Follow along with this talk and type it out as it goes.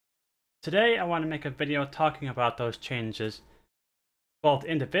Today I want to make a video talking about those changes, both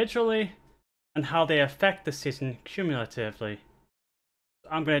individually and how they affect the season cumulatively.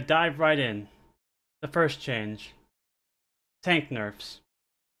 So I'm going to dive right in. The first change. Tank nerfs.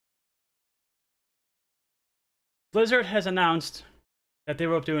 Blizzard has announced that they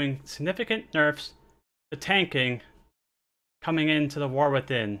were doing significant nerfs to tanking coming into the War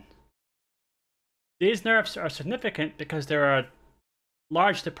Within. These nerfs are significant because they're a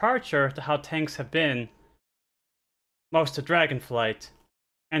large departure to how tanks have been most of Dragonflight,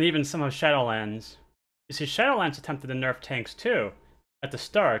 and even some of Shadowlands. You see, Shadowlands attempted to nerf tanks too, at the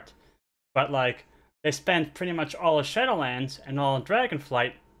start, but they spent pretty much all of Shadowlands and all of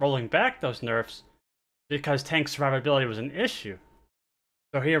Dragonflight rolling back those nerfs because tank survivability was an issue.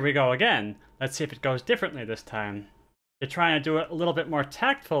 So here we go again. Let's see if it goes differently this time. They're trying to do it a little bit more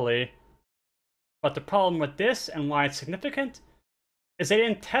tactfully, but the problem with this and why it's significant is they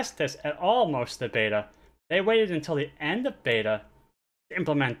didn't test this at all most of the beta. They waited until the end of beta to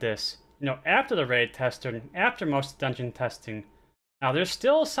implement this. After the raid tester, after most dungeon testing. Now, there's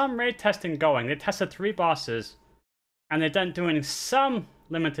still some raid testing going. They tested 3 bosses, and they've done doing some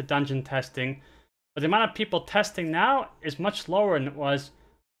limited dungeon testing, but the amount of people testing now is much lower than it was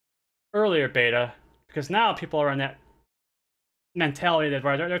earlier beta, because now people are in that mentality that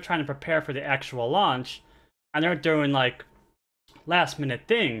they're trying to prepare for the actual launch, and they're doing last minute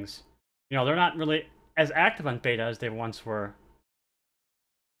things. They're not really as active on beta as they once were.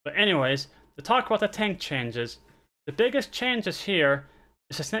 But anyways, to talk about the tank changes, the biggest changes here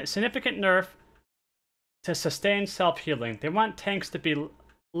is a significant nerf to sustain self-healing. They want tanks to be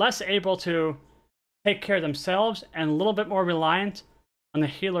less able to take care of themselves and a little bit more reliant on the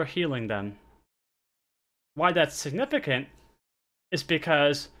healer healing them. Why that's significant is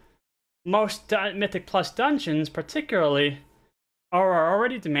because most Mythic Plus dungeons, particularly, are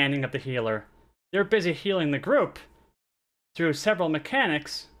already demanding of the healer. They're busy healing the group through several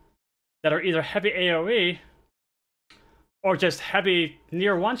mechanics that are either heavy AoE or just heavy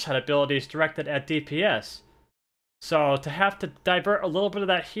near one-shot abilities directed at DPS. So to have to divert a little bit of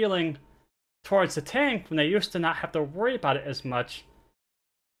that healing towards the tank when they used to not have to worry about it as much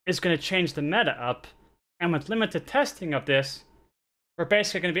is going to change the meta up. And with limited testing of this, we're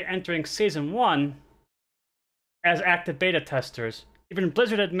basically going to be entering Season 1 as active beta testers. Even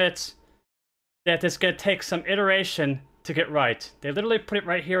Blizzard admits that it's going to take some iteration to get right. They literally put it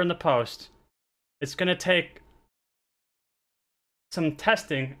right here in the post. It's going to take some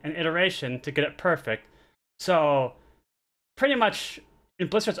testing and iteration to get it perfect. So, pretty much, in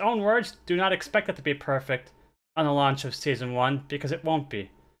Blizzard's own words, do not expect it to be perfect on the launch of Season 1, because it won't be.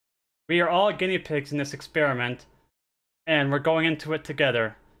 We are all guinea pigs in this experiment, and we're going into it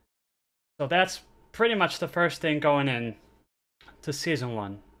together. So that's pretty much the first thing going in to Season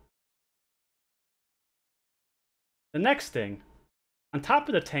 1. The next thing, on top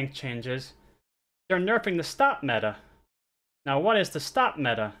of the tank changes, they're nerfing the stop meta. Now, what is the stop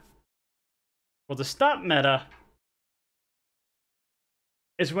meta? Well, the stop meta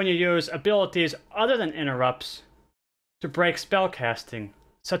is when you use abilities other than interrupts to break spellcasting,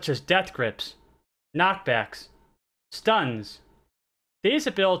 such as death grips, knockbacks, stuns. These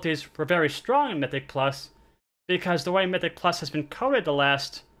abilities were very strong in Mythic Plus because the way Mythic Plus has been coded the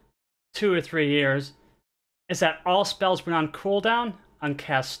last 2 or 3 years is that all spells went on cooldown on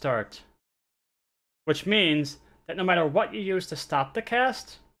cast start. Which means that no matter what you use to stop the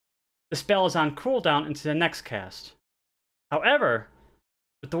cast, the spell is on cooldown into the next cast. However,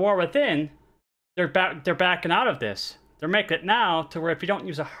 with the War Within, they're backing out of this. They're making it now to where if you don't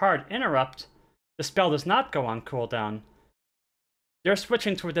use a hard interrupt, the spell does not go on cooldown. They're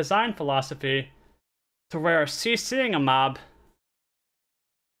switching to a design philosophy to where CCing a mob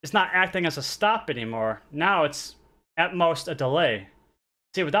is not acting as a stop anymore. Now it's at most a delay.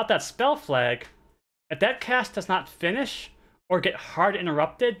 See, without that spell flag, if that cast does not finish or get hard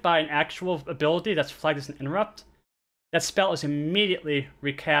interrupted by an actual ability that's flagged as an interrupt, that spell is immediately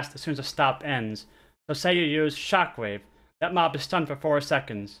recast as soon as the stop ends. So say you use Shockwave, that mob is stunned for 4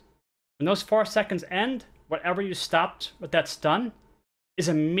 seconds. When those 4 seconds end, whatever you stopped with that stun is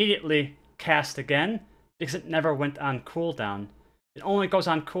immediately cast again because it never went on cooldown. It only goes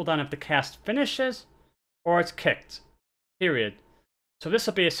on cooldown if the cast finishes or it's kicked. Period. So this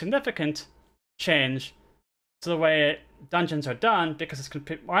will be a significant change to the way dungeons are done because it's going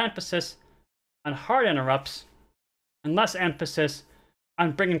to put more emphasis on hard interrupts and less emphasis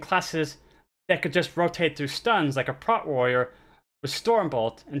on bringing classes that could just rotate through stuns like a Prot Warrior with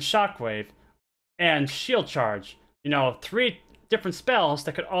Stormbolt and Shockwave and Shield Charge. 3 different spells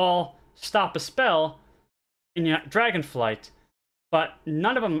that could all stop a spell in Dragonflight. but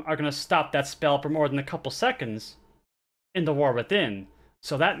none of them are going to stop that spell for more than a couple seconds in the War Within.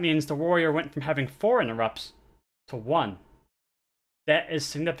 So that means the warrior went from having 4 interrupts to 1. That is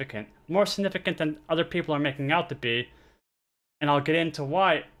significant. More significant than other people are making out to be. And I'll get into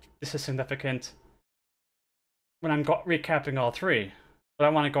why this is significant when I'm recapping all 3. But I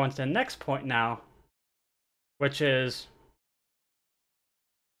want to go into the next point now, which is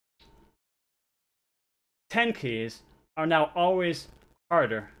 10 keys are now always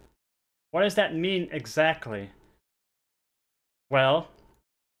harder. What does that mean exactly? Well,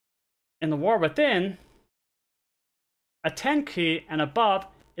 in the War Within, a 10 key and above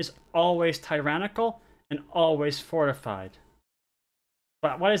is always tyrannical and always fortified.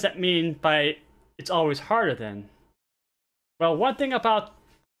 But what does that mean by it's always harder then? Well, one thing about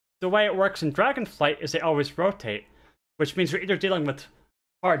the way it works in Dragonflight is they always rotate, which means you're either dealing with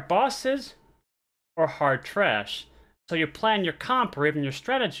hard bosses or hard trash. So you plan your comp or even your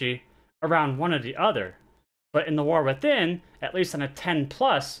strategy around one or the other. But in the War Within, at least on a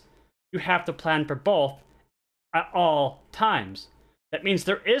 10+, you have to plan for both at all times. That means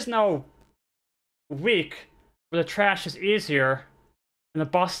there is no week where the trash is easier and the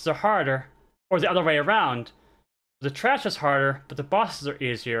bosses are harder, or the other way around. The trash is harder, but the bosses are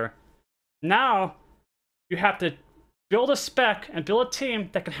easier. Now, you have to build a spec and build a team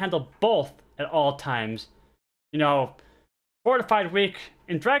that can handle both at all times. You know, Fortified Week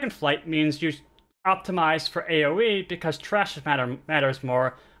in Dragonflight means you optimize for AoE because trash matters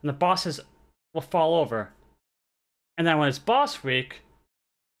more, and the bosses will fall over. And then when it's boss week,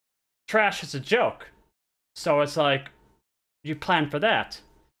 trash is a joke. So it's like, you plan for that.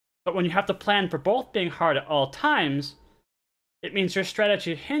 But when you have to plan for both being hard at all times, it means your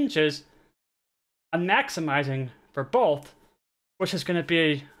strategy hinges on maximizing for both, which is going to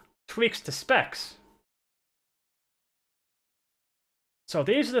be tweaks to specs. So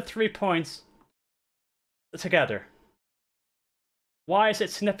these are the 3 points together. Why is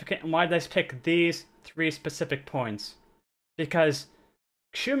it significant and why did I pick these 3 specific points? Because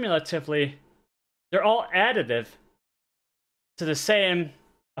cumulatively, they're all additive to the same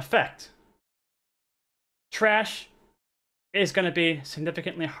effect. Trash is going to be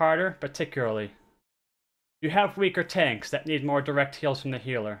significantly harder, particularly. You have weaker tanks that need more direct heals from the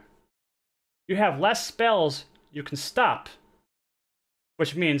healer. You have less spells you can stop,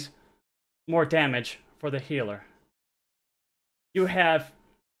 which means more damage for the healer. You have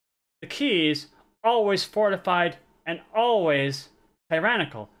the keys always fortified and always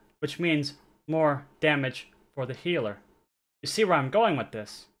tyrannical, which means more damage for the healer. You see where I'm going with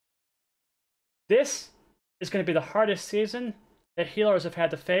this? This is going to be the hardest season that healers have had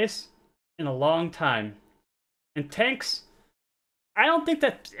to face in a long time. And tanks, I don't think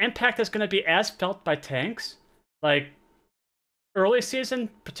that impact is going to be as felt by tanks. Like, early season,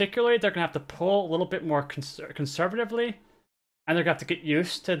 particularly, they're going to have to pull a little bit more conservatively. And they're going to have to get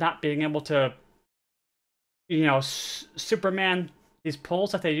used to not being able to, you know, Superman these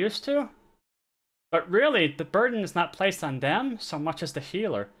pulls that they used to. But really, the burden is not placed on them so much as the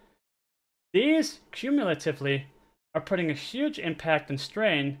healer. These, cumulatively, are putting a huge impact and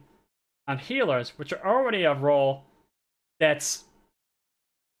strain on healers, which are already a role that's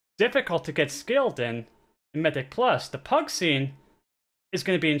difficult to get skilled in Mythic Plus. The pug scene is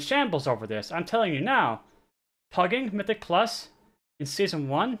going to be in shambles over this. I'm telling you now, pugging Mythic Plus in Season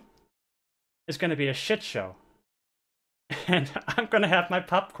 1 is going to be a shit show. And I'm going to have my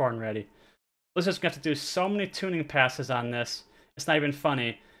popcorn ready. Blizzard's going to have to do so many tuning passes on this, it's not even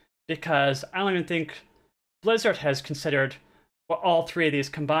funny, because I don't even think Blizzard has considered what all 3 of these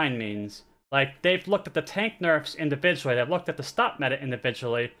combined means. Like, they've looked at the tank nerfs individually, they've looked at the stop meta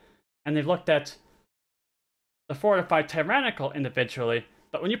individually, and they've looked at the fortified tyrannical individually,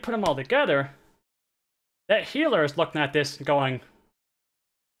 but when you put them all together, that healer is looking at this and going,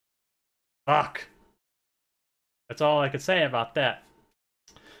 fuck. That's all I could say about that.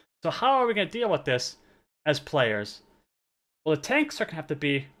 So how are we going to deal with this as players? Well, the tanks are going to have to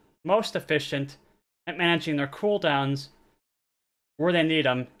be most efficient at managing their cooldowns where they need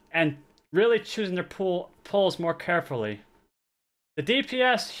them, and really choosing their pulls more carefully. The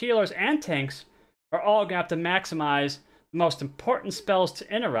DPS, healers, and tanks are all going to have to maximize the most important spells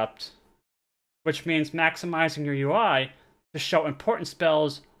to interrupt, which means maximizing your UI to show important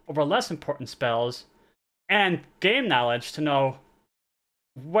spells over less important spells, and game knowledge to know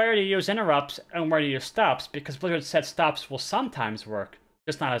where to use interrupts and where to use stops, because Blizzard said stops will sometimes work,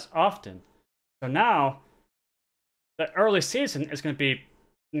 just not as often. So now, the early season is going to be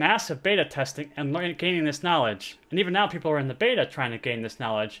massive beta testing and gaining this knowledge. And even now people are in the beta trying to gain this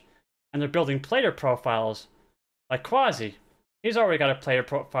knowledge, and they're building player profiles like Quasi, he's already got a player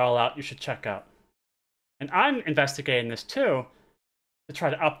profile out you should check out. And I'm investigating this too to try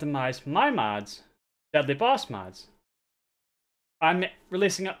to optimize my mods, Deadly Boss mods. I'm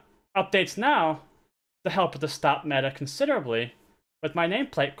releasing updates now to help with the stop meta considerably with my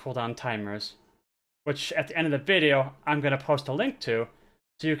nameplate cooldown timers, which at the end of the video I'm going to post a link to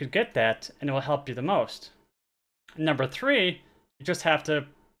so you can get that and it will help you the most. Number 3, you just have to...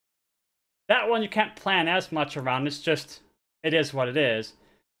 That one you can't plan as much around, it's just... It is what it is.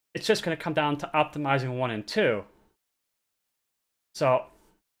 It's just going to come down to optimizing 1 and 2. So,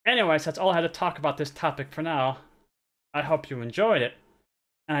 anyways, that's all I had to talk about this topic for now. I hope you enjoyed it.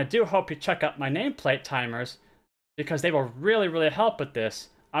 And I do hope you check out my nameplate timers because they will really, really help with this.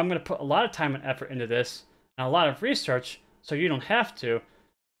 I'm going to put a lot of time and effort into this and a lot of research so you don't have to.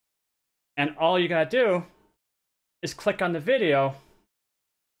 And all you gotta do is click on the video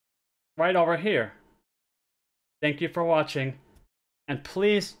right over here. Thank you for watching, and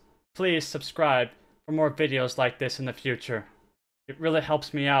please, please subscribe for more videos like this in the future. It really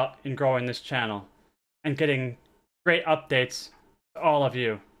helps me out in growing this channel and getting great updates to all of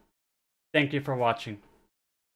you. Thank you for watching.